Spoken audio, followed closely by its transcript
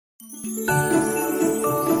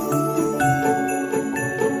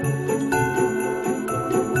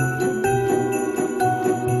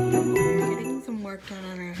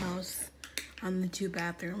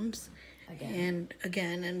bathrooms and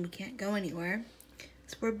we can't go anywhere.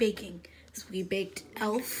 So we're baking. So we baked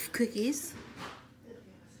elf cookies.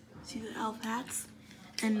 See the elf hats?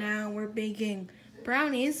 And now we're baking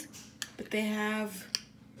brownies, but they have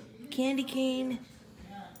candy cane,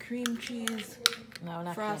 cream cheese, No,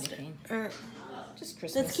 not frosting. candy cane. Just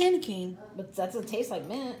Christmas. That's candy cane. But that doesn't taste like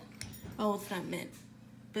mint. Oh, it's not mint,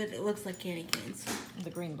 but it looks like candy canes. The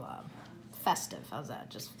green blob. Festive. How's that?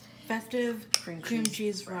 Just festive cream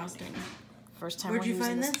cheese frosting. First time. Where'd you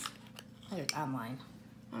find this? Online.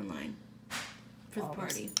 Online. For the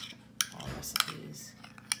party. All recipes.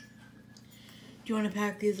 Do you want to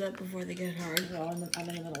pack these up before they get hard? Well, I'm in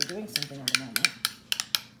the middle of doing something at the moment.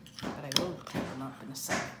 But I will pack them up in a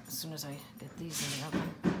sec as soon as I get these in the oven.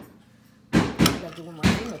 I gotta do one more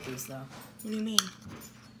thing with these though. What do you mean?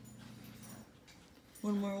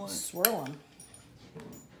 One more what? Swirl them.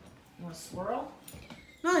 You want to swirl?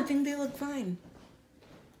 No, I think they look fine.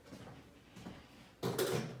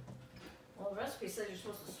 Well, the recipe says you're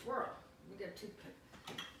supposed to swirl. We get a toothpick.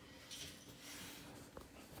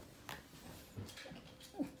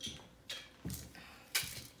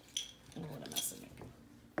 What a mess of making.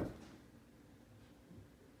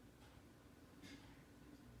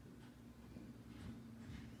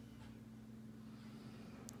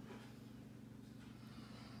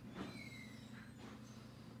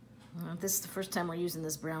 This is the first time we're using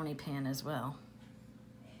this brownie pan as well.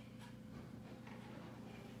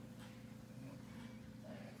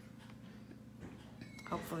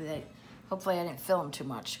 Hopefully I didn't film too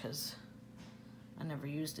much because I never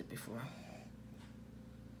used it before.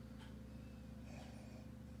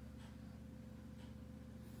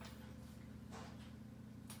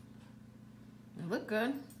 They look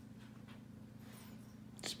good.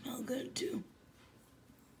 Smell good too.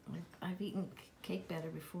 I've eaten cake batter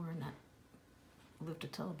before and not lived to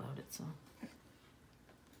tell about it, so.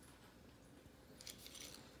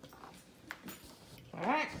 All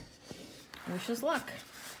right. Wish us luck.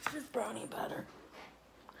 This brownie batter.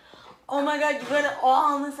 Oh my God, you got it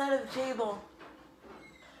all on the side of the table.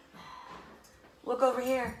 Look over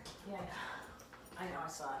here. Yeah. I know, I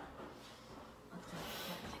saw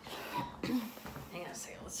it. Hang on a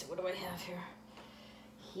second. Let's see. What do I have here?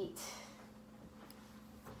 Heat.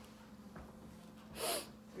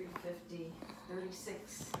 350,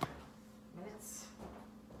 36 minutes.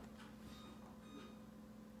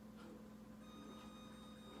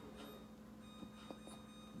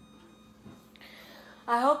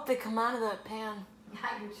 I hope they come out of that pan.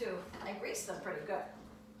 I do too. I greased them pretty good.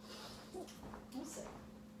 We'll see.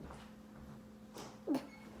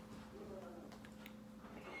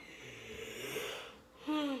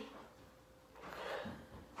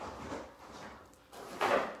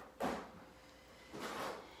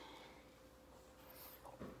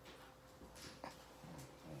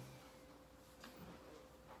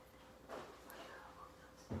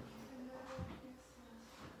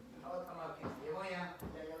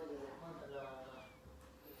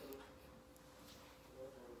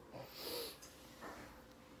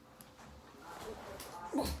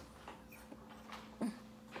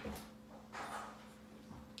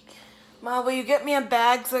 Ma, will you get me a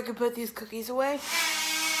bag so I can put these cookies away?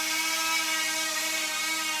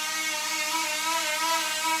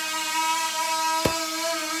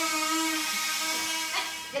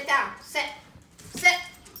 Get down. Sit. Sit.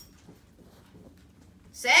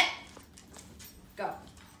 Sit. Go.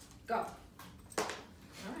 Go. All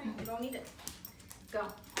right, you don't need it. Go.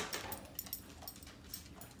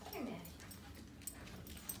 Here, Maddie.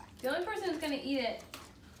 The only person who's gonna eat it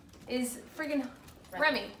is friggin'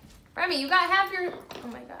 Remy. Remy, you got half your... Oh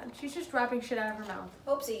my God, she's just dropping shit out of her mouth.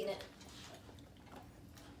 Hope's eating it.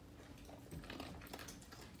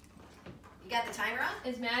 You got the timer on?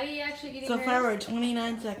 Is Maddie actually eating So hers? far, we're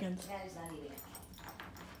 29 seconds. Maddie's not eating it.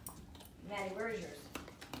 Maddie, where is yours?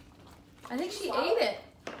 I think she ate it.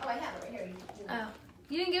 Oh, I have it right here. Oh.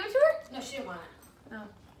 You didn't give it to her? No, she didn't want it. Oh.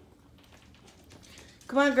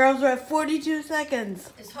 Come on, girls, we're at 42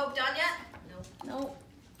 seconds. Is Hope done yet? No. No.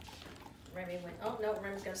 Remy went, oh no,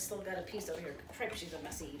 Remy's still got a piece over here. Crap, she's a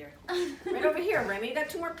messy eater. Right over here, Remy, you got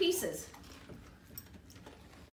 2 more pieces.